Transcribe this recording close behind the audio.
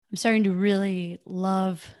I'm starting to really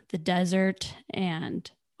love the desert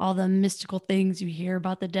and all the mystical things you hear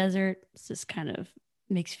about the desert. It's just kind of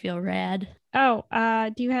makes you feel rad. Oh,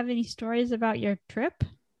 do you have any stories about your trip?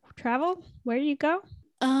 Travel? Where do you go?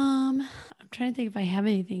 I'm trying to think if I have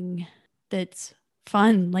anything that's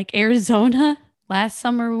fun, like Arizona. Last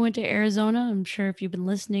summer we went to Arizona. I'm sure if you've been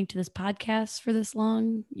listening to this podcast for this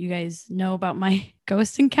long, you guys know about my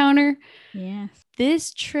ghost encounter. Yes.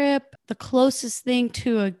 This trip, the closest thing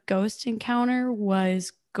to a ghost encounter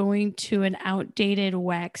was going to an outdated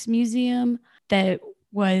wax museum that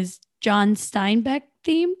was John Steinbeck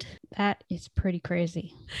themed. That is pretty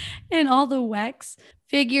crazy. And all the wax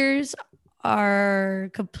figures are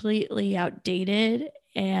completely outdated.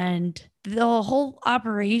 And the whole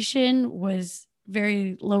operation was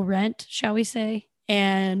very low rent, shall we say.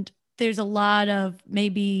 And there's a lot of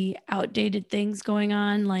maybe outdated things going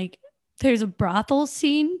on. Like there's a brothel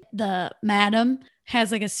scene. The madam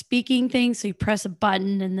has like a speaking thing. So you press a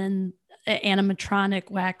button and then an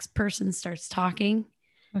animatronic wax person starts talking.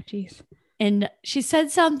 Oh, geez. And she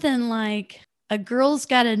said something like, a girl's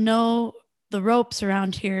got to know the ropes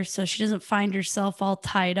around here so she doesn't find herself all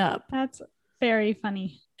tied up. That's very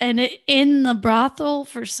funny. And in the brothel,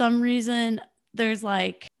 for some reason, there's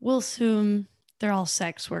like, we'll assume they're all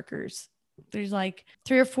sex workers. There's like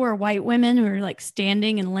 3 or 4 white women who are like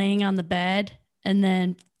standing and laying on the bed. And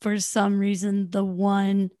then for some reason, the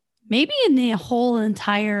one, maybe in the whole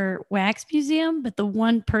entire wax museum, but the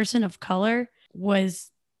one person of color was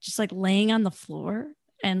just like laying on the floor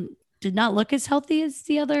and did not look as healthy as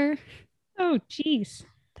the other. Oh, geez.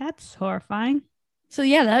 That's horrifying. So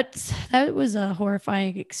yeah, that was a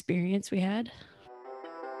horrifying experience we had.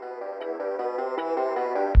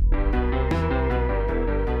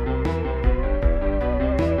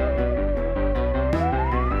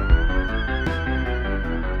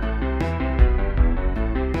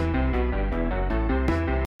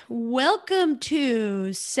 Welcome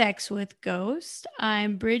to Sex with Ghost.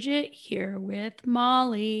 I'm Bridget here with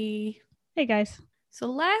Molly. Hey, guys. So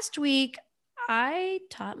last week I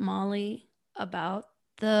taught Molly about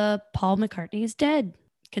the Paul McCartney is dead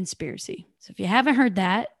conspiracy. So if you haven't heard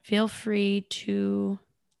that, feel free to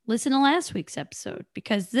listen to last week's episode,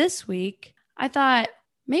 because this week I thought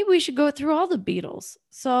maybe we should go through all the Beatles.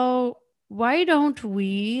 So why don't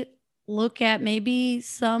we look at maybe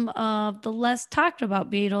some of the less talked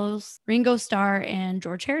about Beatles, Ringo Starr and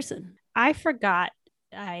George Harrison? I forgot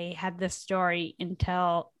I had this story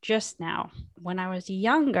until just now. When I was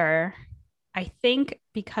younger, I think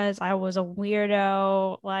because I was a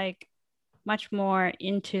weirdo, like much more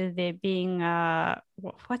into the being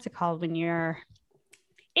what's it called when you're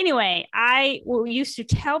anyway, I used to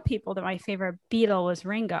tell people that my favorite Beatle was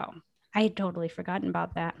Ringo. I had totally forgotten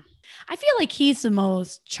about that. I feel like he's the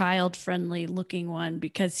most child-friendly looking one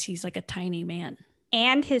because he's like a tiny man.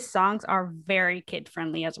 And his songs are very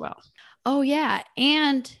kid-friendly as well. Oh yeah,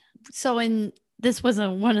 and so this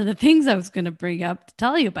wasn't one of the things I was going to bring up to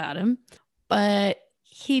tell you about him, but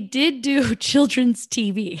he did do children's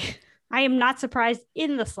TV. I am not surprised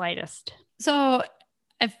in the slightest. So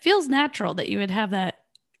it feels natural that you would have that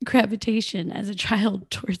gravitation as a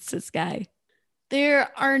child towards this guy.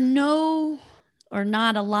 There are not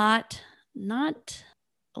a lot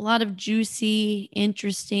of juicy,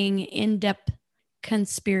 interesting, in-depth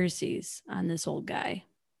conspiracies on this old guy.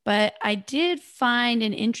 But I did find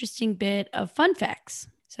an interesting bit of fun facts.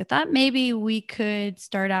 So I thought maybe we could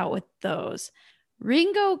start out with those.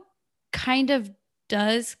 Ringo kind of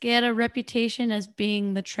does get a reputation as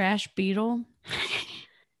being the trash Beatle.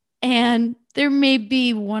 And there may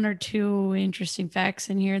be 1 or 2 interesting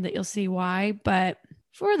facts in here that you'll see why. But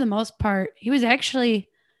for the most part, he was actually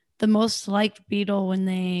the most liked Beatle when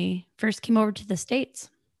they first came over to the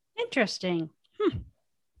States. Interesting.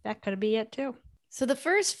 That could be it too. So the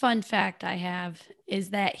first fun fact I have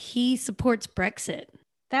is that he supports Brexit.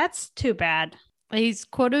 That's too bad. He's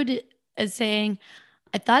quoted as saying,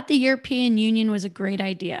 "I thought the European Union was a great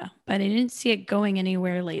idea, but I didn't see it going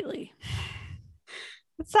anywhere lately."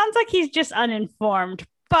 It sounds like he's just uninformed,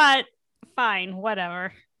 but fine,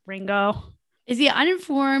 whatever. Ringo. Is he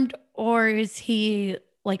uninformed or is he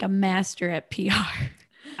like a master at PR?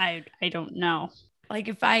 I don't know. Like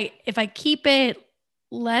if I keep it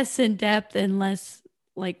less in depth and less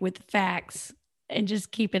like with facts and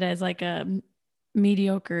just keep it as like a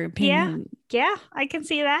mediocre opinion. Yeah, I can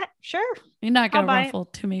see that. Sure. You're not going to ruffle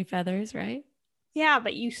too many feathers, right? Yeah,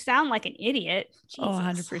 but you sound like an idiot. Jesus. Oh,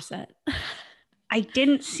 100%. I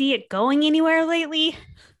didn't see it going anywhere lately.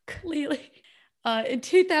 Clearly. In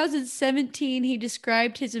 2017, he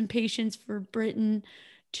described his impatience for Britain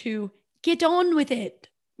to get on with it,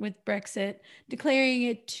 with Brexit, declaring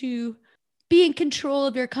it to be in control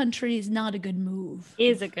of your country is not a good move.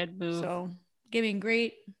 Is a good move. So giving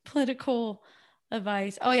great political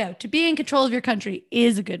advice. Oh yeah, to be in control of your country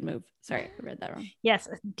is a good move. Sorry, I read that wrong. Yes,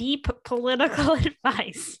 deep political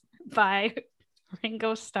advice by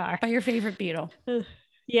Ringo Starr. By your favorite Beatle.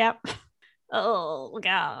 Yep. Oh,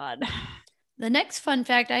 God. The next fun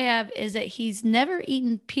fact I have is that he's never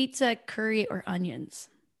eaten pizza, curry, or onions.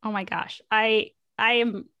 Oh my gosh. I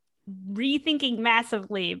am rethinking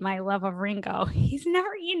massively my love of Ringo. He's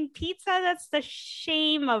never eaten pizza. That's the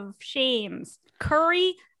shame of shames.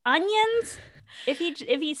 Curry, onions. If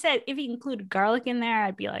he included garlic in there,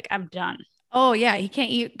 I'd be like, I'm done. Oh yeah, he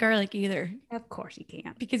can't eat garlic either. Of course he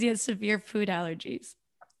can't. Because he has severe food allergies.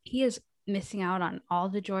 He is missing out on all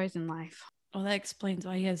the joys in life. Well, that explains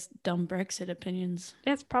why he has dumb Brexit opinions.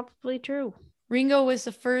 That's probably true. Ringo was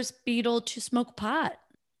the first Beatle to smoke pot.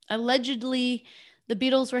 Allegedly, the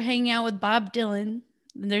Beatles were hanging out with Bob Dylan.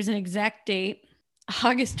 There's an exact date,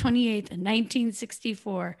 August 28th,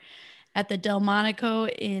 1964, at the Delmonico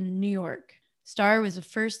in New York. Starr was the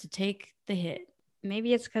first to take the hit.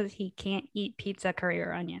 Maybe it's because he can't eat pizza, curry,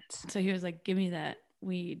 or onions. So he was like, give me that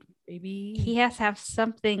weed, baby. He has to have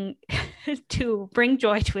something to bring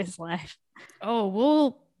joy to his life.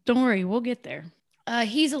 Oh, don't worry, we'll get there.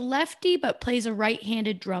 He's a lefty, but plays a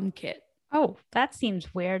right-handed drum kit. Oh, that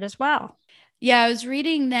seems weird as well. Yeah, I was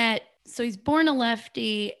reading that. So he's born a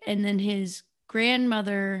lefty, and then his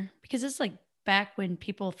grandmother, because it's like back when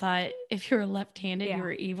people thought if you were left-handed, you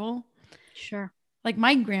were evil. Sure. Like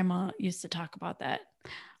my grandma used to talk about that.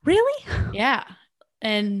 Really? Yeah.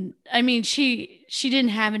 And I mean, she didn't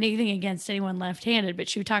have anything against anyone left-handed, but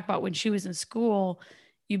she would talk about when she was in school,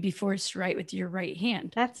 you'd be forced to write with your right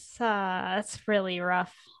hand. That's really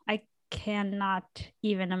rough. I cannot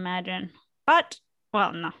even imagine. But,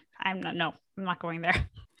 well, no, I'm not going there.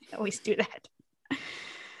 I always do that.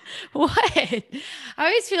 What? I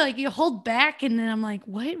always feel like you hold back and then I'm like,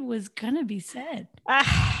 what was gonna be said?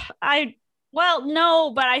 Well,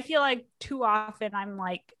 no, but I feel like too often I'm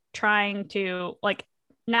like trying to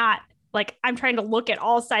not like I'm trying to look at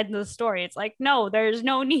all sides of the story. It's like, no, there's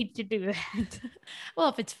no need to do that. Well,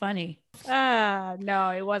 if it's funny.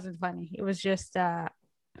 No, it wasn't funny. It was just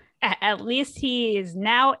at least he is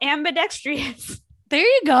now ambidextrous. There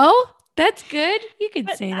you go. That's good. You could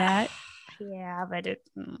say that. Yeah, but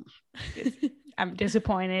I'm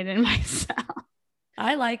disappointed in myself.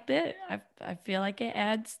 I liked it. I feel like it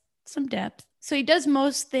adds some depth. So he does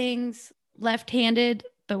most things left-handed,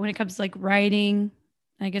 but when it comes to like writing,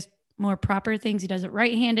 I guess more proper things, he does it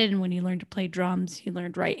right-handed. And when he learned to play drums, he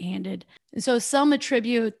learned right-handed. And so some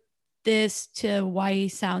attribute this to why he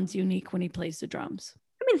sounds unique when he plays the drums.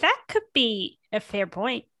 I mean, that could be a fair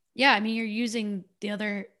point. Yeah, I mean, you're using the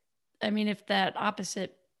other, I mean, if that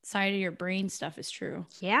opposite side of your brain stuff is true.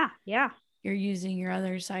 Yeah. You're using your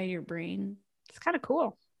other side of your brain. It's kind of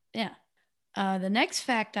cool. Yeah. The next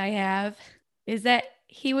fact I have is that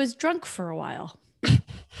he was drunk for a while.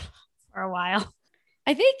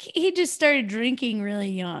 I think he just started drinking really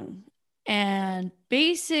young. And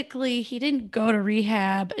basically, he didn't go to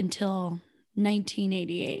rehab until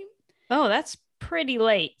 1988. Oh, that's pretty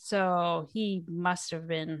late. So he must have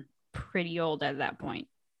been pretty old at that point.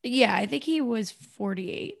 Yeah, I think he was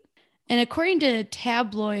 48. And according to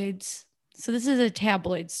tabloids, so this is a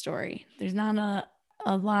tabloid story. There's not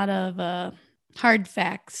a lot of hard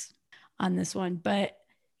facts on this one, but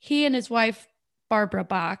he and his wife, Barbara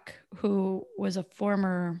Bach, who was a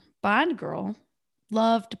former Bond girl,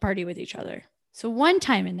 loved to party with each other. So one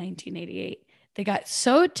time in 1988, they got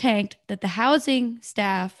so tanked that the housing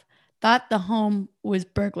staff thought the home was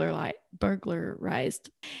burglarized.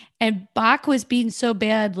 And Bach was beaten so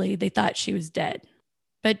badly, they thought she was dead.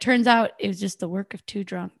 But it turns out it was just the work of two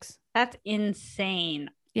drunks. That's insane.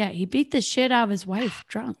 Yeah, he beat the shit out of his wife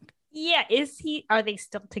drunk. Yeah, are they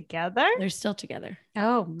still together? They're still together.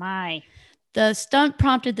 Oh my. The stunt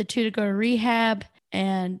prompted the two to go to rehab.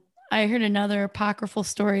 And I heard another apocryphal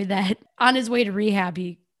story that on his way to rehab,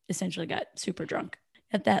 he essentially got super drunk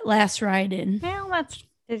at that last ride in. Well,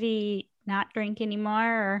 did he not drink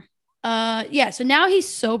anymore? Yeah, so now he's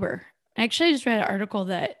sober. Actually, I just read an article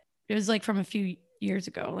that it was like from a few years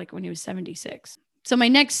ago, like when he was 76. So my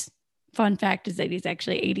next fun fact is that he's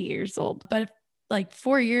actually 80 years old. But like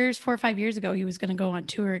 4 or 5 years ago, he was going to go on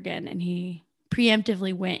tour again. And he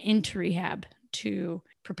preemptively went into rehab to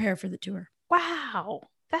prepare for the tour. Wow.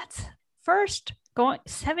 That's first going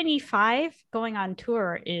 75 going on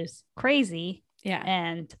tour is crazy. Yeah.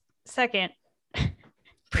 And second,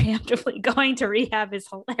 preemptively going to rehab is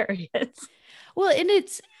hilarious. Well, and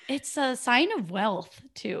It's a sign of wealth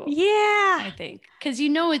too. Yeah. I think. Because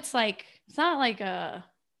it's like, it's not like a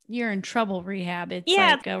you're in trouble rehab. It's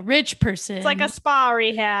like a rich person. It's like a spa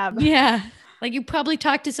rehab. Yeah. Like you probably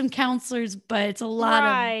talk to some counselors, but it's a lot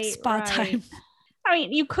of spa time. I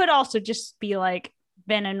mean, you could also just be like,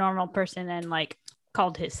 been a normal person and like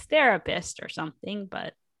called his therapist or something,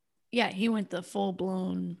 but yeah, he went the full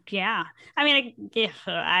blown. Yeah. I mean,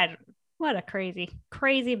 what a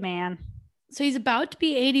crazy man. So he's about to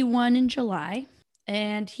be 81 in July,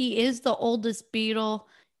 and he is the oldest Beatle,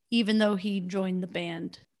 even though he joined the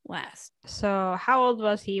band last. So how old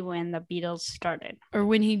was he when the Beatles started? Or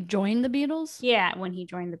when he joined the Beatles? Yeah, when he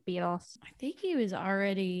joined the Beatles. I think he was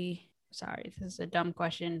already... Sorry, this is a dumb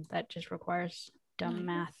question that just requires dumb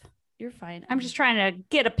math. You're fine. I'm just trying to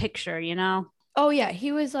get a picture, you know? Oh, yeah.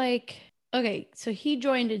 He was like... Okay, so he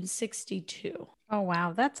joined in 62. Oh,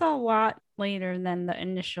 wow. That's a lot later than the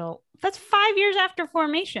initial... That's 5 years after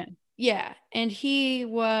formation. Yeah, and he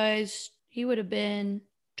would have been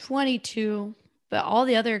 22, but all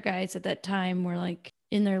the other guys at that time were like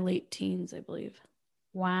in their late teens, I believe.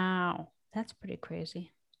 Wow. That's pretty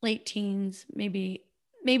crazy. Late teens, maybe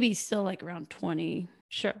still like around 20.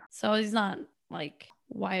 Sure. So he's not like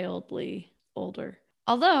wildly older.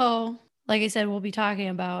 Although, like I said, we'll be talking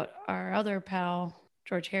about our other pal,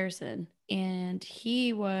 George Harrison. And I think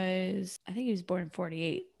he was born in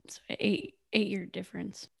 48. So 8-year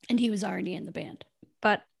difference. And he was already in the band.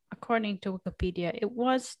 But according to Wikipedia, it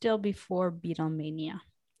was still before Beatlemania.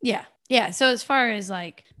 Yeah. Yeah. So as far as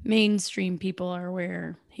like mainstream people are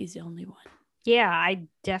aware, he's the only one. Yeah, I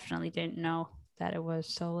definitely didn't know that it was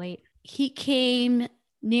so late. He came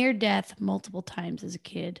near death multiple times as a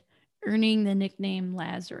kid, earning the nickname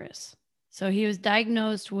Lazarus. So he was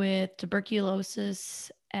diagnosed with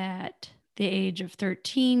tuberculosis at the age of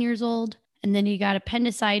 13 years old. And then he got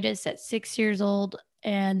appendicitis at 6 years old.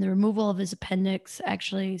 And the removal of his appendix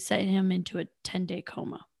actually sent him into a 10-day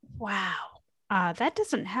coma. Wow. That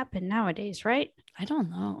doesn't happen nowadays, right? I don't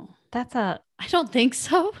know. I don't think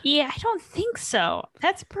so. Yeah, I don't think so.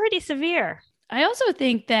 That's pretty severe. I also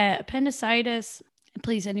think that appendicitis,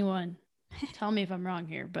 please anyone tell me if I'm wrong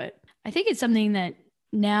here, but I think it's something that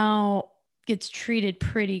now gets treated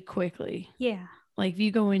pretty quickly. Yeah. Like if you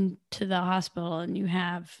go into the hospital and you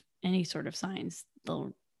have any sort of signs,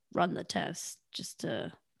 they'll run the test just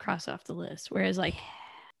to cross off the list. Whereas like,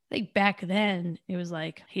 I think back then it was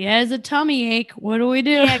like, he has a tummy ache. What do we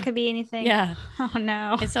do? Yeah, it could be anything. Yeah. Oh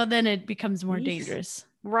no. And so then it becomes more dangerous.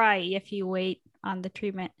 Right. If you wait on the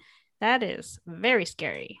treatment. That is very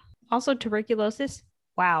scary. Also tuberculosis.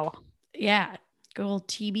 Wow. Yeah. Good old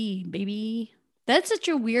TB, baby. That's such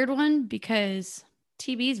a weird one because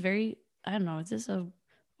TB is very, I don't know, is this a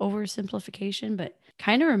oversimplification? But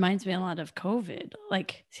kind of reminds me a lot of COVID.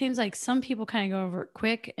 Like, seems like some people kind of go over it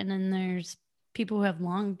quick, and then there's people who have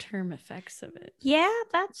long-term effects of it. Yeah,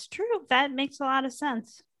 that's true. That makes a lot of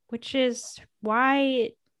sense, which is why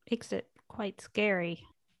it makes it quite scary,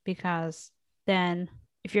 because then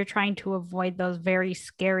if you're trying to avoid those very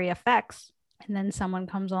scary effects, and then someone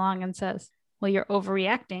comes along and says, well, you're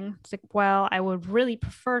overreacting. It's like, well, I would really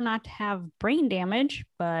prefer not to have brain damage,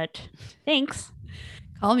 but thanks.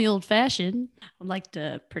 Call me old-fashioned. I'd like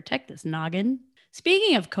to protect this noggin.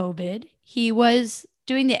 Speaking of COVID, he was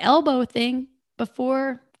doing the elbow thing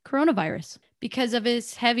before coronavirus. Because of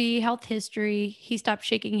his heavy health history, he stopped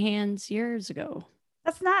shaking hands years ago.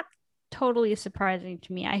 That's not totally surprising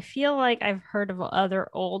to me. I feel like I've heard of other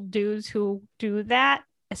old dudes who do that,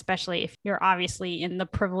 especially if you're obviously in the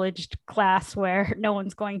privileged class where no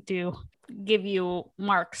one's going to give you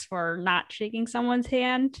marks for not shaking someone's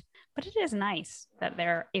hand. But it is nice that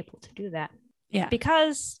they're able to do that. Yeah.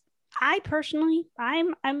 Because I personally,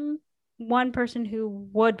 I'm one person who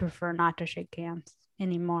would prefer not to shake hands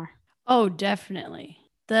anymore. Oh, definitely.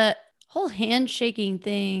 The whole handshaking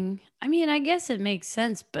thing, I mean, I guess it makes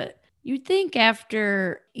sense, but you'd think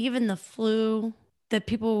after even the flu that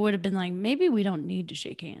people would have been like, maybe we don't need to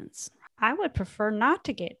shake hands. I would prefer not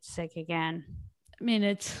to get sick again. I mean,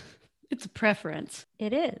 it's a preference.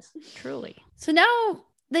 It is, truly. So now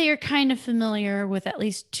that you're kind of familiar with at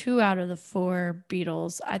least 2 out of the 4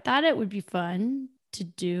 Beatles, I thought it would be fun to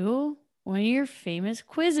do one of your famous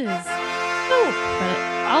quizzes. But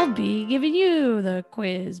I'll be giving you the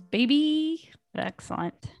quiz, baby.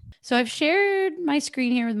 Excellent. So I've shared my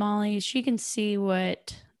screen here with Molly. She can see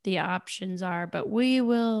what the options are, but we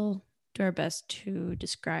will do our best to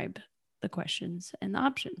describe the questions and the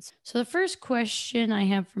options. So the first question I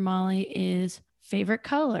have for Molly is favorite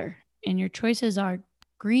color. And your choices are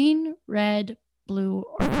green, red, blue,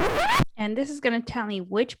 or and this is going to tell me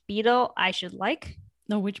which Beatle I should like.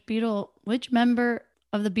 No, which member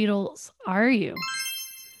of the Beatles are you?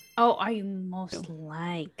 Oh, are you most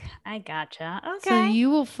like? I gotcha. Okay. So you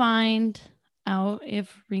will find out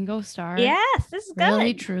if Ringo Starr Yes, this is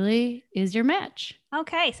really, good. truly is your match.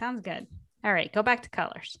 Okay, sounds good. All right, go back to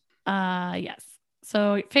colors. Yes.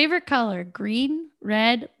 So favorite color, green,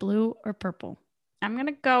 red, blue, or purple? I'm going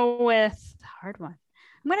to go with the hard one.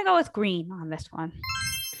 I'm going to go with green on this one.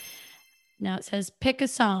 Now it says pick a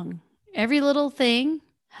song. Every Little Thing,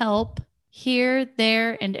 Help, Here,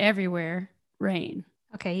 There, and Everywhere, Rain.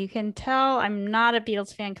 Okay, you can tell I'm not a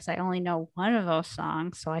Beatles fan because I only know one of those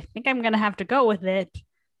songs. So I think I'm going to have to go with it,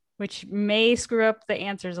 which may screw up the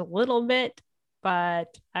answers a little bit,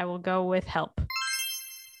 but I will go with Help.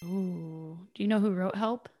 Ooh. Do you know who wrote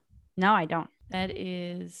Help? No, I don't. That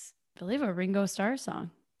is, I believe, a Ringo Starr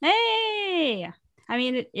song. Hey! I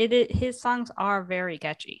mean, his songs are very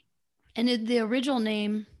catchy. And the original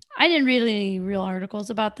name, I didn't read any real articles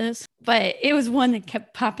about this, but it was one that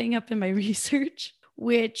kept popping up in my research,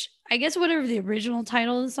 which I guess whatever the original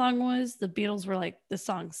title of the song was, the Beatles were like, the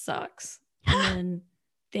song sucks. And then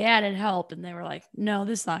they added Help and they were like, no,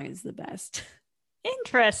 this song is the best.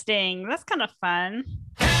 Interesting. That's kind of fun.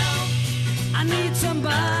 Help. I need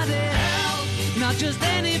somebody help, not just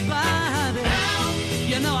anybody help.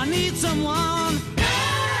 You know I need someone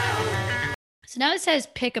help. So now it says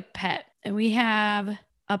pick a pet, and we have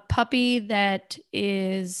a puppy that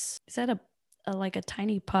is that a like a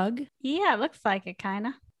tiny pug? Yeah, it looks like it kind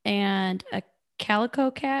of. And a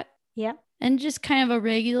calico cat? Yep. And just kind of a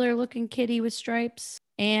regular looking kitty with stripes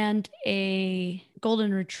and a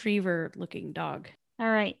golden retriever looking dog. All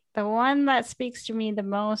right. The one that speaks to me the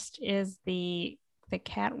most is the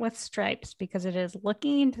cat with stripes because it is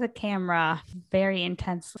looking into the camera very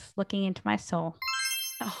intense, looking into my soul.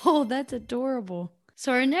 Oh, that's adorable.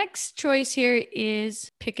 So our next choice here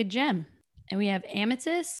is pick a gem. And we have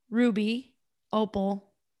amethyst, ruby,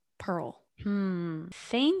 opal, pearl.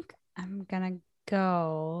 Think I'm gonna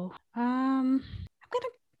go. I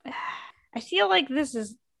feel like this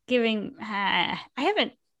is giving. I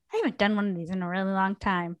haven't done one of these in a really long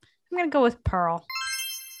time. I'm gonna go with pearl.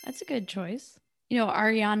 That's a good choice. You know,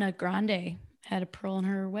 Ariana Grande had a pearl in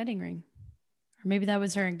her wedding ring. Or maybe that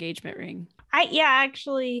was her engagement ring.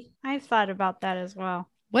 Actually, I've thought about that as well.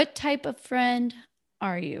 What type of friend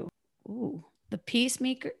are you? Ooh, the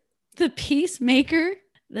peacemaker, the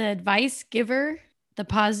advice giver, the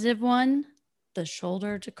positive one, the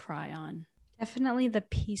shoulder to cry on. Definitely the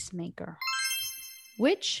peacemaker.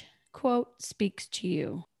 Which quote speaks to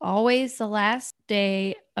you? Always the last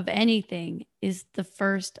day of anything is the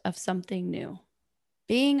first of something new.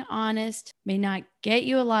 Being honest may not get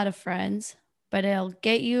you a lot of friends, but it'll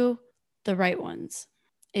get you the right ones.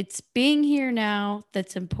 It's being here now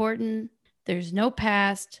that's important. There's no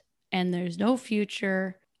past and there's no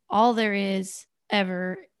future. All there is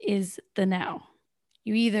ever is the now.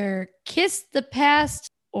 You either kiss the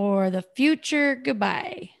past or the future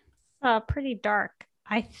goodbye. Pretty dark.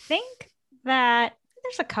 I think that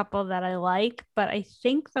there's a couple that I like, but I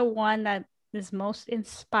think the one that is most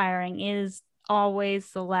inspiring is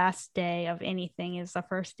always the last day of anything is the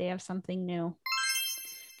first day of something new.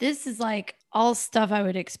 This is like all stuff I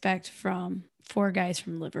would expect from Four Guys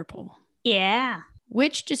from Liverpool. Yeah.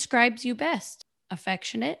 Which describes you best?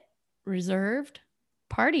 Affectionate, reserved,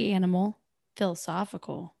 party animal,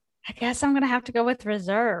 philosophical. I guess I'm going to have to go with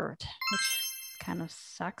reserved, which kind of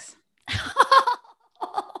sucks.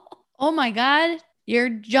 Oh my God, you're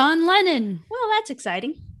John Lennon. Well, that's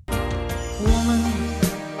exciting. Woman,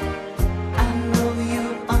 I know you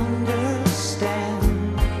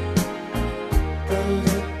understand the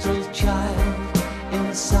little child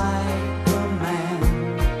inside the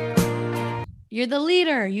man. You're the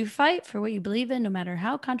leader. You fight for what you believe in, no matter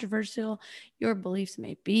how controversial your beliefs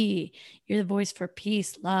may be. You're the voice for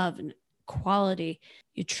peace, love, and equality.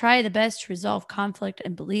 You try the best to resolve conflict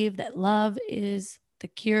and believe that love is the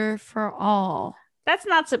cure for all. That's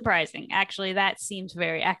not surprising. Actually, that seems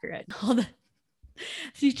very accurate.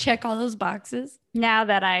 You check all those boxes. Now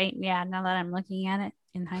that I'm looking at it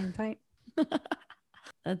in hindsight.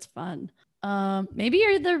 That's fun. Maybe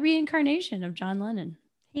you're the reincarnation of John Lennon.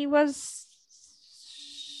 He was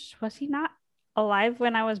he not alive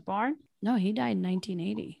when I was born? No, he died in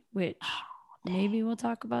 1980, which maybe we'll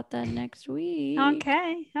talk about that next week.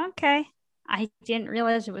 Okay. I didn't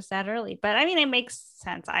realize it was that early, but I mean, it makes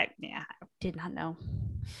sense. I did not know.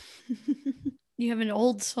 You have an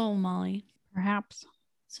old soul, Molly. Perhaps.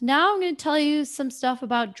 So now I'm going to tell you some stuff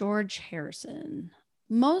about George Harrison.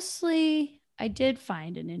 Mostly, I did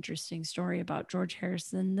find an interesting story about George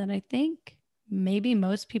Harrison that I think maybe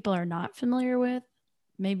most people are not familiar with.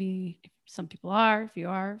 Maybe some people are. If you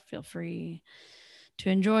are, feel free to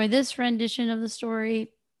enjoy this rendition of the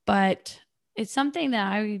story, but it's something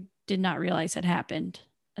that I did not realize had happened.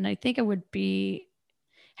 And I think it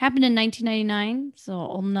happened in 1999, so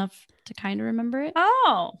old enough to kind of remember it.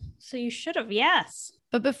 Oh, so you should have, yes.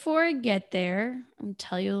 But before I get there, I'm going to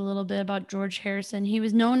tell you a little bit about George Harrison. He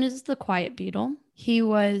was known as the Quiet Beatle. He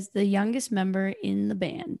was the youngest member in the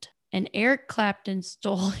band, and Eric Clapton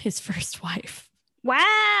stole his first wife.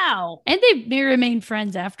 Wow. And they remained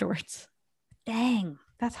friends afterwards. Dang,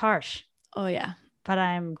 that's harsh. Oh, yeah. But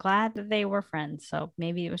I'm glad that they were friends. So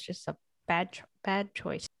maybe it was just a bad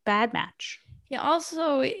choice, bad match. He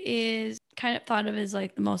also is kind of thought of as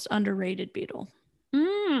like the most underrated Beatle.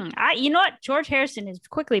 You know what? George Harrison is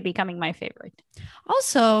quickly becoming my favorite.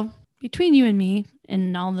 Also, between you and me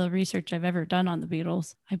and all the research I've ever done on the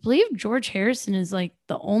Beatles, I believe George Harrison is like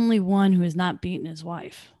the only one who has not beaten his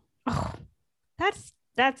wife. Oh, that's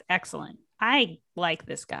excellent. I like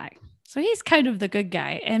this guy. So he's kind of the good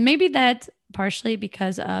guy. And maybe that's partially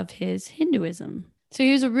because of his Hinduism. So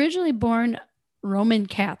he was originally born Roman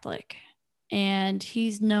Catholic, and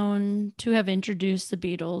he's known to have introduced the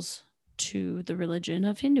Beatles to the religion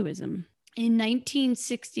of Hinduism. In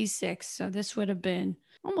 1966, so this would have been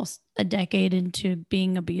almost a decade into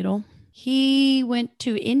being a Beatle, he went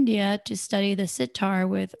to India to study the sitar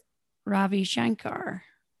with Ravi Shankar.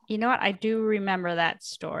 You know what? I do remember that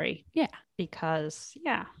story. Yeah. Because,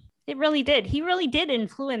 yeah, it really did. He really did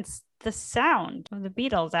influence the sound of the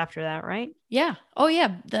Beatles after that, right? Yeah. Oh,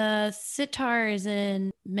 yeah. The sitar is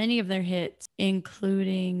in many of their hits,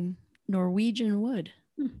 including Norwegian Wood.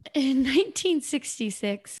 In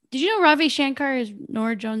 1966, did you know Ravi Shankar is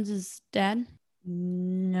Nora Jones's dad?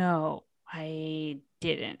 No, I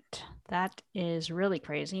didn't. That is really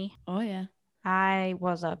crazy. Oh, yeah. I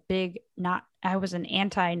was an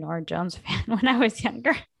anti Nora Jones fan when I was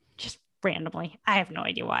younger, just randomly. I have no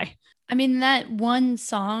idea why. I mean, that one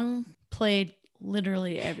song played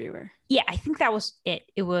literally everywhere. Yeah, I think that was it.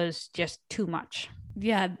 It was just too much.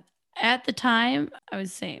 Yeah. At the time, I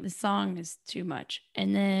was saying the song is too much.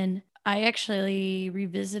 And then I actually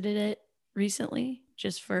revisited it recently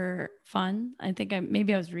just for fun. I think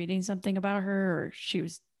maybe I was reading something about her, or she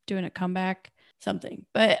was doing a comeback, something.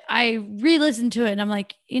 But I re-listened to it and I'm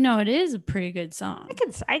like, it is a pretty good song.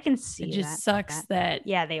 I can see it just sucks that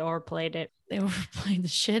yeah, they overplayed it. They overplayed the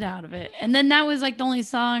shit out of it. And then that was like the only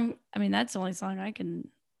song. I mean, that's the only song I can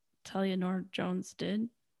tell you Nora Jones did.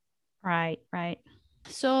 Right.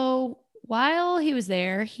 So while he was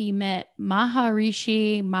there, he met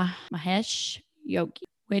Maharishi Mahesh Yogi,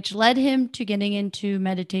 which led him to getting into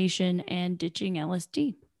meditation and ditching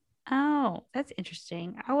LSD. Oh, that's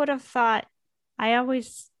interesting. I would have thought, I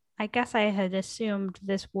guess I had assumed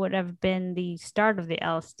this would have been the start of the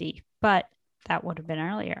LSD, but that would have been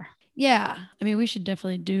earlier. Yeah. I mean, we should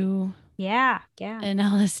definitely do an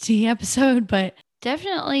LSD episode, but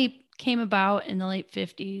definitely came about in the late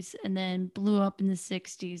 50s and then blew up in the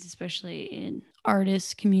 60s, especially in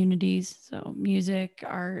artist communities. So music,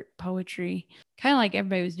 art, poetry, kind of like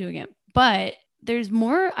everybody was doing it. But there's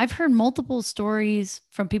more. I've heard multiple stories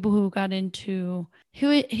from people who got into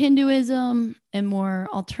Hinduism and more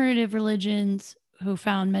alternative religions who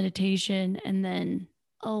found meditation. And then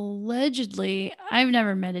allegedly, I've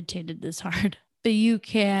never meditated this hard, but you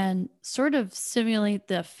can sort of simulate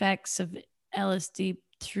the effects of LSD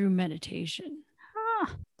through meditation.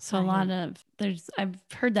 So I've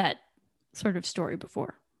heard that sort of story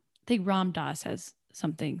before. I think Ram Dass has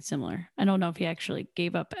something similar. I don't know if he actually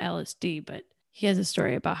gave up LSD, but he has a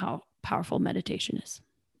story about how powerful meditation is.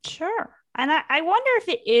 Sure. And I wonder if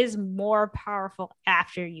it is more powerful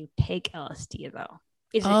after you take LSD, though.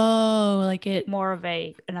 Is it like it more of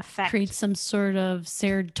an effect? Creates some sort of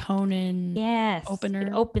serotonin opener.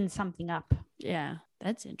 It opens something up. Yeah,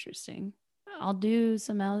 that's interesting. I'll do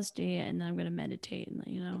some LSD and then I'm going to meditate and let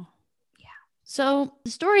you know. Yeah. So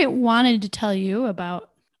the story I wanted to tell you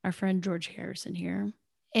about our friend George Harrison here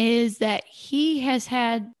is that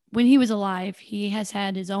when he was alive, he has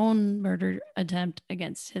had his own murder attempt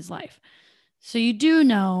against his life. So you do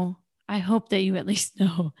know, I hope that you at least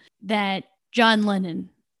know, that John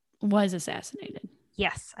Lennon was assassinated.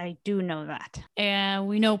 Yes, I do know that. And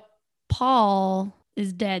we know Paul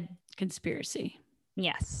is dead conspiracy.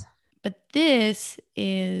 Yes. But this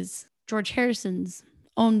is George Harrison's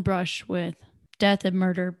own brush with death and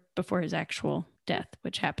murder before his actual death,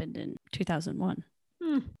 which happened in 2001.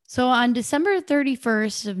 So on December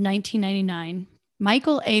 31st of 1999,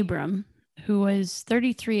 Michael Abram, who was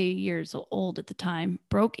 33 years old at the time,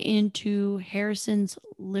 broke into Harrison's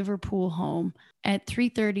Liverpool home at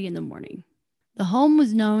 3:30 in the morning. The home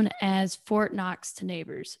was known as Fort Knox to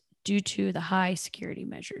neighbors due to the high security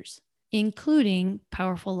measures. including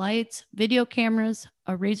powerful lights, video cameras,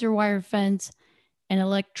 a razor wire fence, and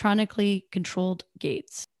electronically controlled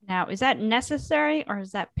gates. Now, is that necessary or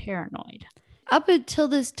is that paranoid? Up until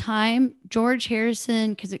this time, George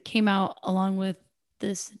Harrison, because it came out along with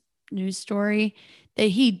this news story, that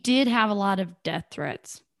he did have a lot of death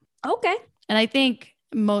threats. Okay. And I think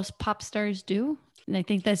most pop stars do. And I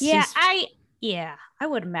think that's I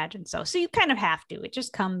would imagine so. So you kind of have to. It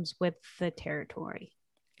just comes with the territory.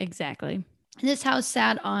 Exactly. And this house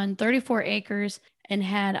sat on 34 acres and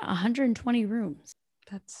had 120 rooms.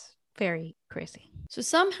 That's very crazy. So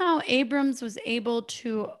somehow Abrams was able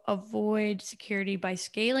to avoid security by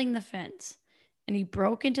scaling the fence, and he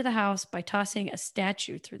broke into the house by tossing a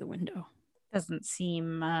statue through the window. Doesn't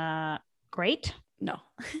seem great. No.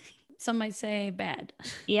 Some might say bad.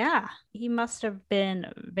 Yeah, he must have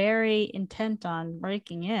been very intent on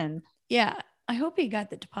breaking in. Yeah, I hope he got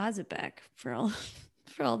the deposit back for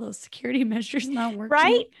all those security measures not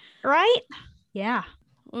working. Right? Yeah.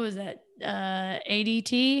 What was that?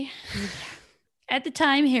 ADT? At the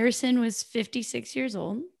time, Harrison was 56 years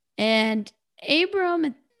old, and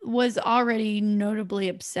Abram was already notably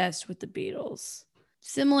obsessed with the Beatles,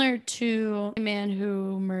 similar to the man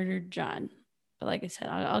who murdered John. But like I said,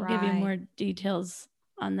 I'll give you more details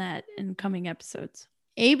on that in coming episodes.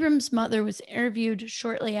 Abram's mother was interviewed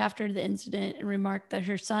shortly after the incident and remarked that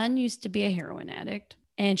her son used to be a heroin addict,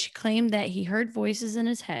 and she claimed that he heard voices in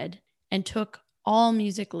his head and took all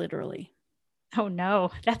music literally. Oh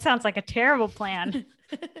no, that sounds like a terrible plan.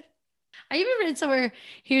 I even read somewhere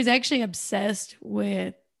he was actually obsessed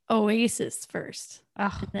with Oasis first,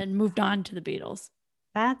 and then moved on to the Beatles.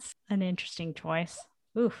 That's an interesting choice.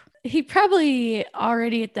 Oof. He probably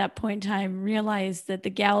already at that point in time realized that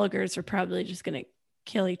the Gallaghers were probably just going to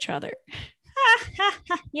kill each other.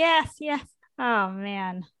 Yes. Oh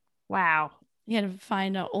man. Wow. He had to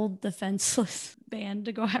find an old defenseless band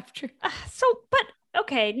to go after.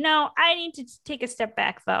 Okay, no, I need to take a step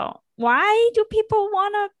back though. Why do people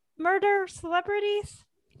want to murder celebrities?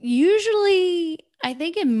 Usually, I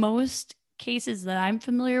think in most cases that I'm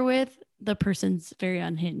familiar with, the person's very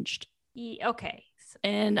unhinged. Okay.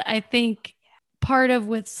 And I think part of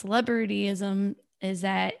with celebrityism is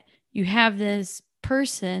that you have this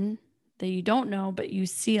person that you don't know, but you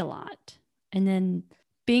see a lot. And then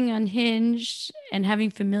being unhinged and having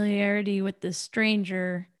familiarity with the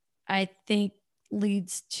stranger, I think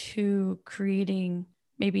leads to creating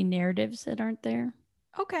maybe narratives that aren't there.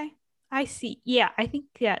 Okay. I see. Yeah, I think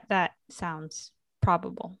that sounds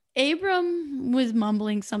probable. Abram was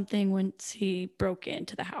mumbling something once he broke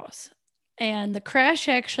into the house. And the crash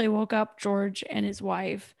actually woke up George and his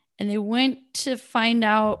wife, and they went to find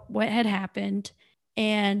out what had happened.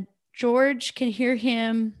 And George can hear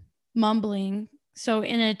him mumbling. So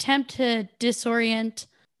in an attempt to disorient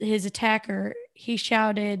his attacker, he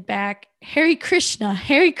shouted back, "Hare Krishna,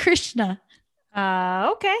 Hare Krishna."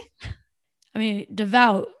 Okay. I mean,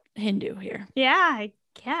 devout Hindu here. Yeah, I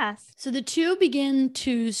guess. So the two begin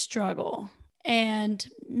to struggle, and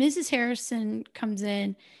Mrs. Harrison comes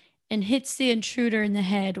in and hits the intruder in the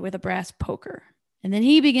head with a brass poker. And then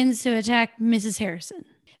he begins to attack Mrs. Harrison.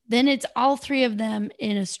 Then it's all three of them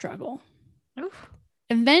in a struggle. Oof.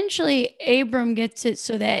 Eventually, Abram gets it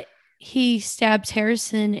so that he stabs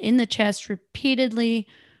Harrison in the chest repeatedly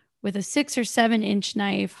with a 6 or 7 inch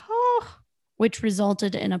knife, which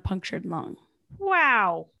resulted in a punctured lung.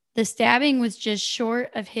 Wow. The stabbing was just short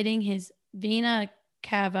of hitting his vena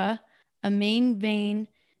cava, a main vein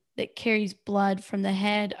that carries blood from the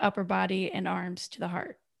head, upper body, and arms to the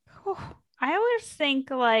heart. I always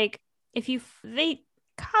think like they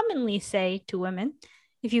commonly say to women,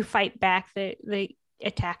 if you fight back, the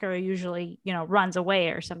attacker usually, runs away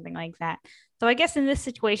or something like that. So I guess in this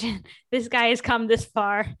situation, this guy has come this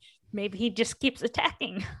far. Maybe he just keeps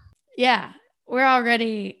attacking. Yeah, we're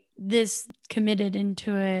already this committed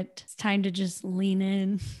into it. It's time to just lean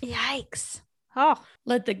in. Yikes. Oh,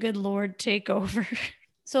 let the good Lord take over.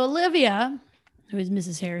 So Olivia, who is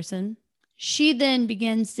Mrs. Harrison, she then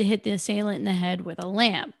begins to hit the assailant in the head with a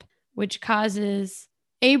lamp, which causes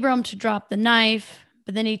Abram to drop the knife,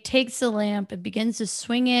 but then he takes the lamp and begins to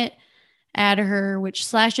swing it at her, which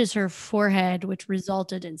slashes her forehead, which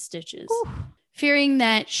resulted in stitches. Ooh. Fearing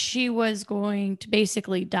that she was going to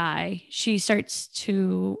basically die, she starts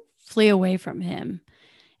to flee away from him.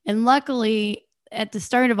 And luckily, at the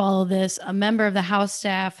start of all of this, a member of the house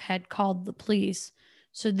staff had called the police.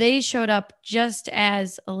 So they showed up just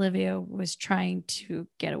as Olivia was trying to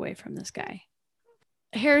get away from this guy.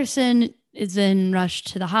 Harrison is then rushed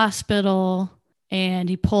to the hospital, and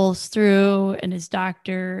he pulls through, and his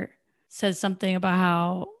doctor says something about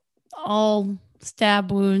how all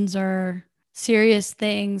stab wounds are serious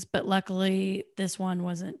things, but luckily this one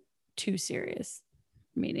wasn't too serious,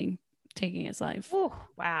 meaning taking his life. Oh,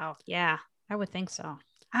 wow. Yeah, I would think so.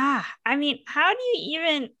 I mean, how do you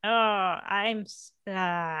even,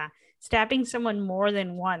 stabbing someone more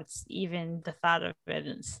than once, even the thought of it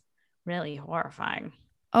is really horrifying.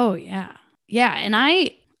 Oh yeah. Yeah, and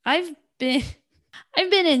I've been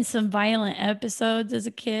I've been in some violent episodes as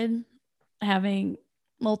a kid, having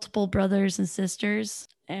multiple brothers and sisters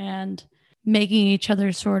and making each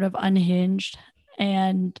other sort of unhinged.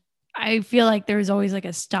 And I feel like there was always like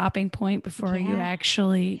a stopping point before you Yeah.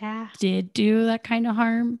 actually Yeah. did do that kind of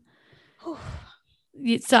harm.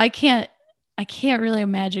 Whew. So I can't really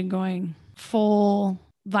imagine going full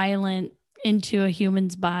violent into a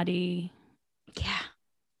human's body. Yeah.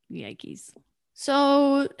 Yikes.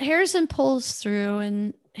 So Harrison pulls through,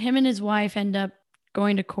 and him and his wife end up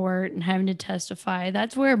going to court and having to testify.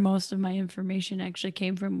 That's where most of my information actually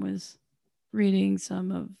came from, was reading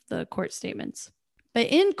some of the court statements. But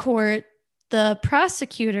in court, the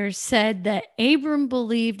prosecutor said that Abram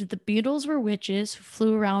believed the Beatles were witches who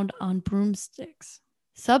flew around on broomsticks.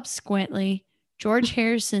 Subsequently, George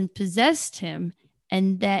Harrison possessed him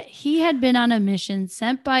and that he had been on a mission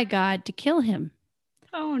sent by God to kill him.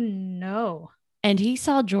 Oh, no. And he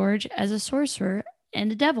saw George as a sorcerer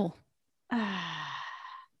and a devil. All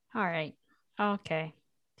right. Okay.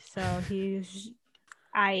 So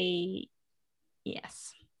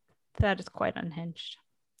yes, that is quite unhinged.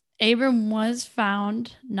 Abram was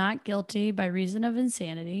found not guilty by reason of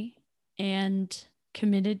insanity and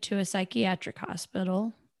committed to a psychiatric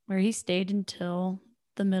hospital where he stayed until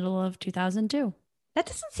the middle of 2002. That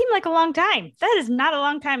doesn't seem like a long time. That is not a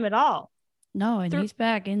long time at all. No, and he's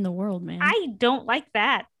back in the world, man. I don't like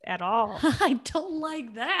that at all. I don't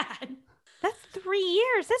like that. That's 3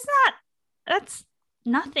 years. That's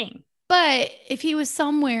nothing. But if he was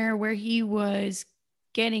somewhere where he was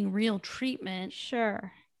getting real treatment,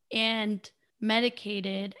 Sure, and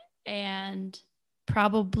medicated and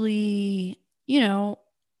probably, you're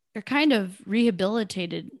kind of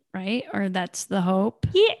rehabilitated, right? Or that's the hope.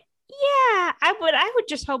 Yeah, I would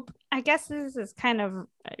just hope. I guess this is kind of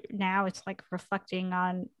now it's like reflecting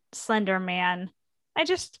on Slender Man. I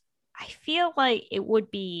feel like it would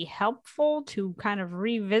be helpful to kind of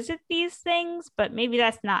revisit these things, but maybe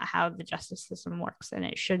that's not how the justice system works, and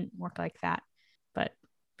it shouldn't work like that. But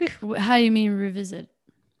how do you mean revisit?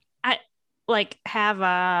 Have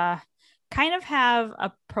a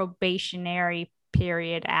probationary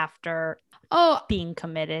period after being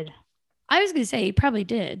committed. I was gonna say he probably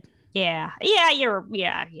did. Yeah,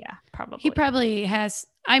 probably. He probably has.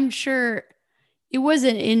 I'm sure it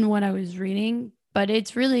wasn't in what I was reading, but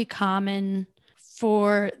it's really common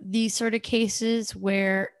for these sort of cases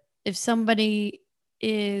where if somebody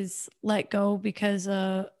is let go but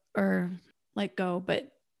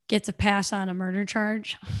gets a pass on a murder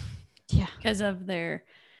charge, because of their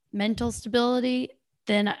mental stability,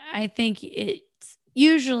 then I think it's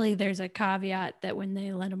usually there's a caveat that when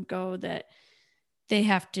they let them go that they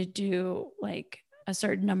have to do like a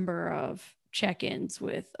certain number of check-ins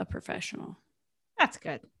with a professional. That's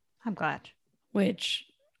good. I'm glad. Which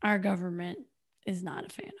our government is not a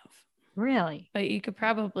fan of. Really? But you could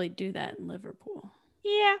probably do that in Liverpool.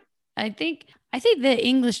 Yeah. I think the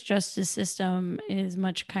English justice system is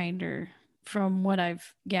much kinder from what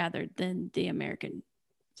I've gathered than the American.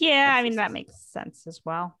 Yeah, I mean, that makes sense as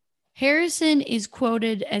well. Harrison is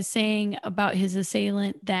quoted as saying about his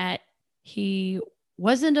assailant that he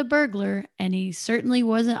wasn't a burglar and he certainly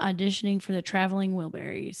wasn't auditioning for the Traveling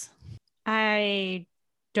Wilburys. I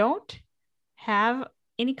don't have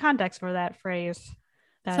any context for that phrase.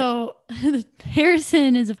 So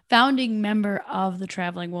Harrison is a founding member of the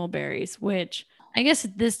Traveling Wilburys, which I guess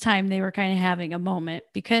at this time they were kind of having a moment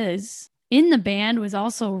because in the band was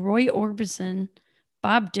also Roy Orbison,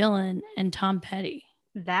 Bob Dylan, and Tom Petty.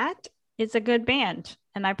 That is a good band,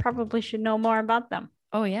 and I probably should know more about them.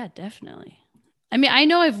 Oh, yeah, definitely. I mean, I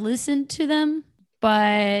know I've listened to them,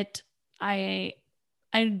 but I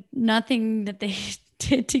nothing that they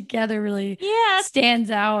did together really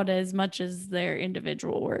stands out as much as their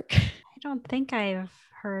individual work. I don't think I've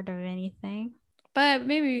heard of anything. But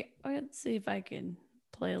maybe let's see if I can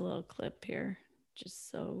play a little clip here,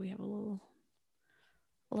 just so we have a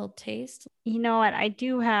little taste. You know what? I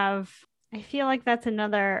feel like that's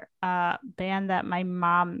another band that my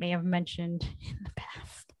mom may have mentioned in the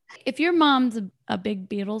past. If your mom's a big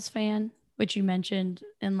Beatles fan, which you mentioned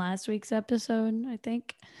in last week's episode, I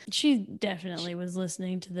think she definitely was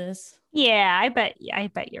listening to this. Yeah, I bet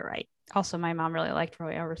you're right. Also, my mom really liked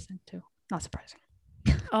Roy Orbison too. Not surprising.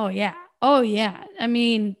 Oh yeah, Oh, yeah. I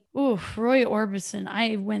mean, Roy Orbison,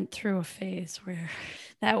 I went through a phase where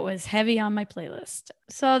that was heavy on my playlist.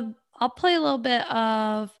 So I'll play a little bit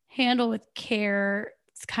of Handle with Care.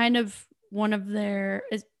 It's kind of one of their,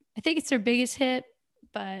 I think it's their biggest hit,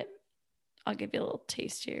 but I'll give you a little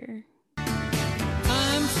taste here.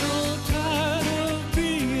 I'm so tired of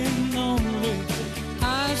being lonely.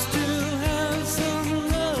 I still have some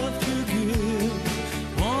love to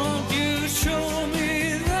give. Won't you show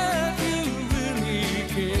me that you really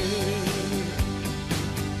care?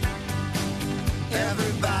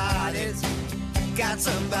 Everybody's got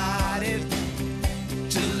somebody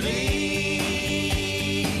to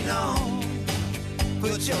lean on.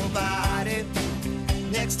 Put your body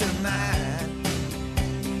next to mine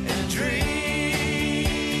and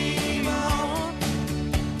dream on.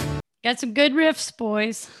 Got some good riffs,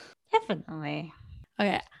 boys. Definitely.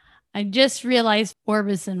 Okay. I just realized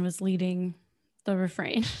Orbison was leading the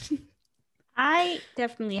refrain. I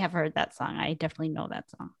definitely have heard that song. I definitely know that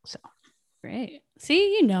song. So Great.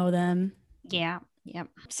 See, you know them. yeah. Yep.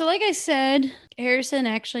 So like I said, Harrison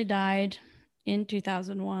actually died in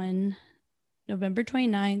 2001, November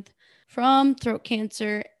 29th, from throat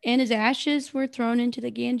cancer, and his ashes were thrown into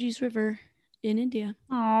the Ganges River in India.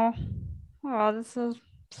 Oh, this is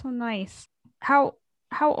so nice. How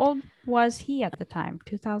old was he at the time?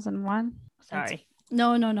 2001? Sorry.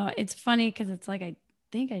 No. It's funny because it's like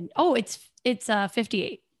it's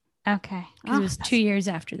 58 Okay. because it was 2 years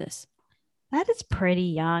after this. That is pretty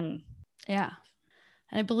young. Yeah.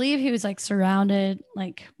 And I believe he was like surrounded,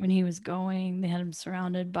 like when he was going, they had him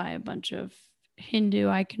surrounded by a bunch of Hindu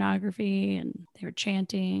iconography and they were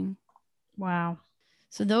chanting. Wow.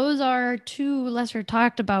 So those are two lesser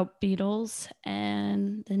talked about Beatles.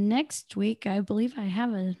 And the next week, I believe I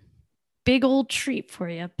have a big old treat for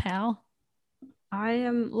you, pal. I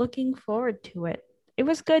am looking forward to it. It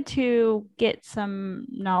was good to get some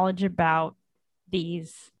knowledge about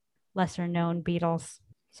these lesser known Beatles.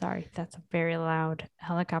 Sorry, that's a very loud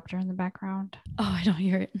helicopter in the background. Oh, I don't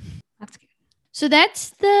hear it. That's good. So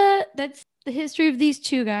that's the history of these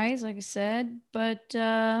two guys, like I said. But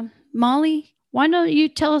Molly, why don't you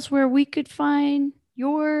tell us where we could find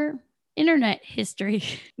your internet history?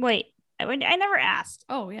 Wait, I never asked.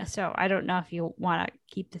 Oh, yeah. So I don't know if you want to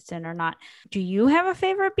keep this in or not. Do you have a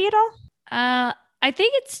favorite Beatle? I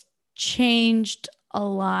think it's changed a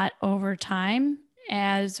lot over time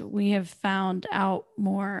as we have found out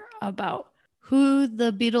more about who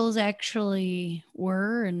the Beatles actually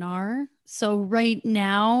were and are. So right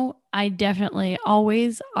now, I definitely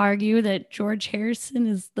always argue that George Harrison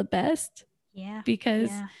is the best. Yeah.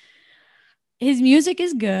 Because his music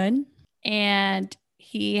is good and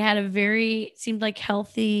he had a seemed like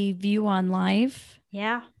healthy view on life.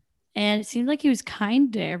 Yeah. And it seemed like he was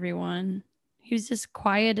kind to everyone. He was just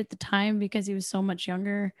quiet at the time because he was so much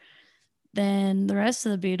younger than the rest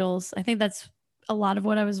of the Beatles. I think that's a lot of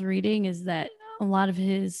what I was reading, is that a lot of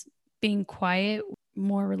his being quiet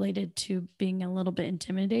more related to being a little bit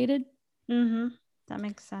intimidated. Mm-hmm. That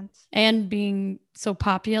makes sense. And being so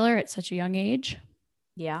popular at such a young age.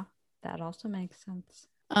 Yeah, that also makes sense.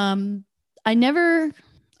 I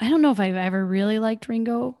don't know if I've ever really liked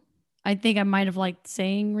Ringo. I think I might have liked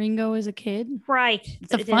saying Ringo as a kid. Right.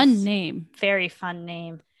 It's a fun name. Very fun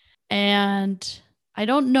name. And I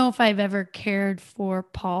don't know if I've ever cared for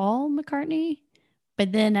Paul McCartney.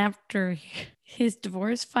 But then after his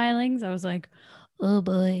divorce filings, I was like, oh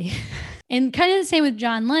boy. And kind of the same with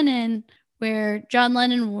John Lennon, where John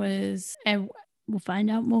Lennon was, and we'll find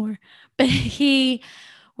out more, but he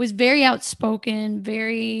was very outspoken,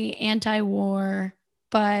 very anti-war,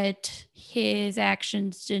 but his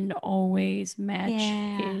actions didn't always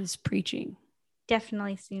match his preaching.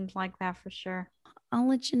 Definitely seems like that for sure. I'll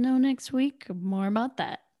let you know next week more about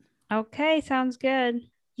that. Okay, sounds good.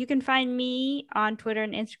 You can find me on Twitter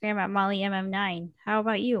and Instagram at MollyMM9. How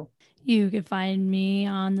about you? You can find me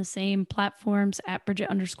on the same platforms at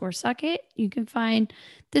Bridget_Suckit. You can find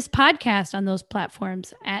this podcast on those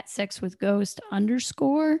platforms at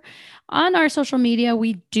SexWithGhost_. On our social media,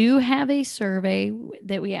 we do have a survey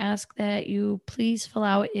that we ask that you please fill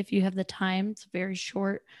out if you have the time. It's very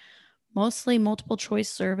short, mostly multiple choice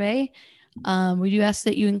survey. We do ask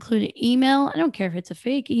that you include an email. I don't care if it's a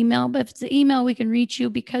fake email, but if it's an email, we can reach you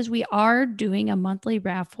because we are doing a monthly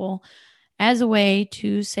raffle as a way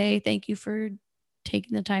to say thank you for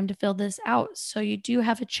taking the time to fill this out. So you do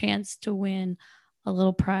have a chance to win a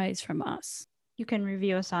little prize from us. You can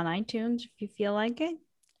review us on iTunes if you feel like it.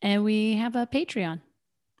 And we have a Patreon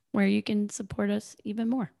where you can support us even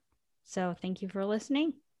more. So thank you for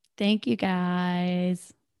listening. Thank you,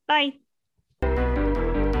 guys. Bye.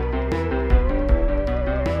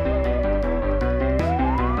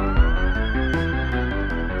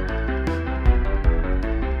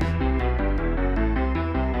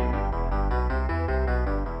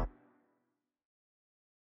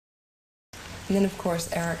 and then, of course,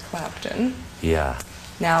 Eric Clapton. Yeah.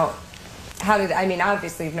 Now,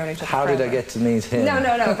 obviously you've known each other How did I forever. get to meet him? No,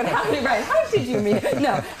 but how did you meet?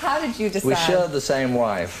 No, how did you decide? We shared the same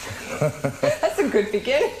wife. That's a good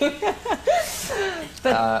beginning.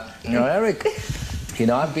 But Eric,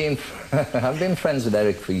 I've been friends with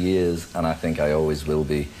Eric for years, and I think I always will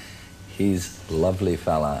be. He's a lovely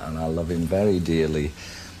fella, and I love him very dearly.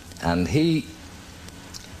 And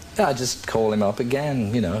I just call him up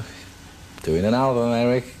again, doing an album,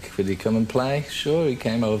 Eric, would he come and play? Sure, he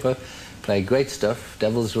came over, played great stuff,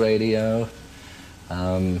 Devil's Radio,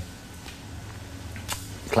 Cloud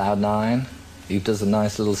 9. He does a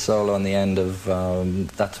nice little solo on the end of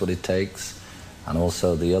That's What It Takes, and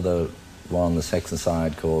also the other one, the Saxon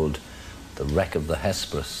side, called The Wreck of the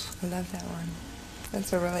Hesperus. I love that one.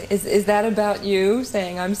 That's a really... Is that about you,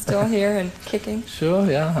 saying I'm still here and kicking? Sure,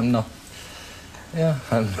 yeah, I'm not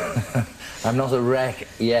a wreck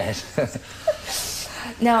yet.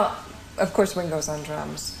 Now, of course, Ringo's on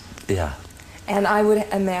drums. Yeah. And I would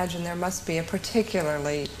imagine there must be a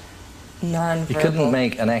particularly non-verbal... You couldn't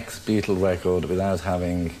make an ex-Beatle record without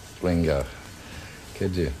having Ringo,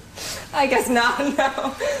 could you? I guess not,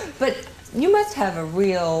 no. But you must have a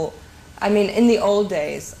real... in the old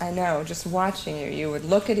days, I know, just watching you would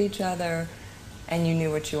look at each other and you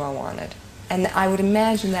knew what you all wanted. And I would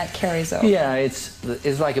imagine that carries over. Yeah,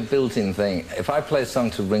 it's like a built-in thing. If I play a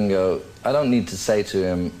song to Ringo, I don't need to say to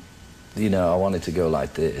him, I want it to go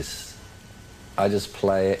like this. I just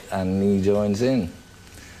play it and he joins in.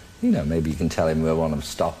 Maybe you can tell him I want to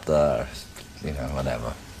stop there,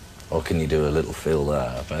 whatever. Or can you do a little fill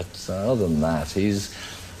there? But other than that, he's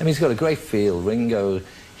got a great feel. Ringo,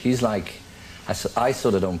 he's like, I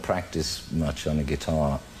sort of don't practice much on a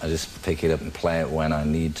guitar. I just pick it up and play it when I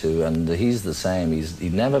need to, and he's the same. He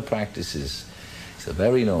never practices. He's a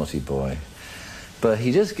very naughty boy. But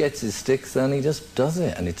he just gets his sticks and he just does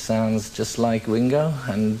it, and it sounds just like Ringo,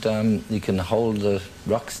 and you can hold the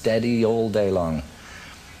rock steady all day long.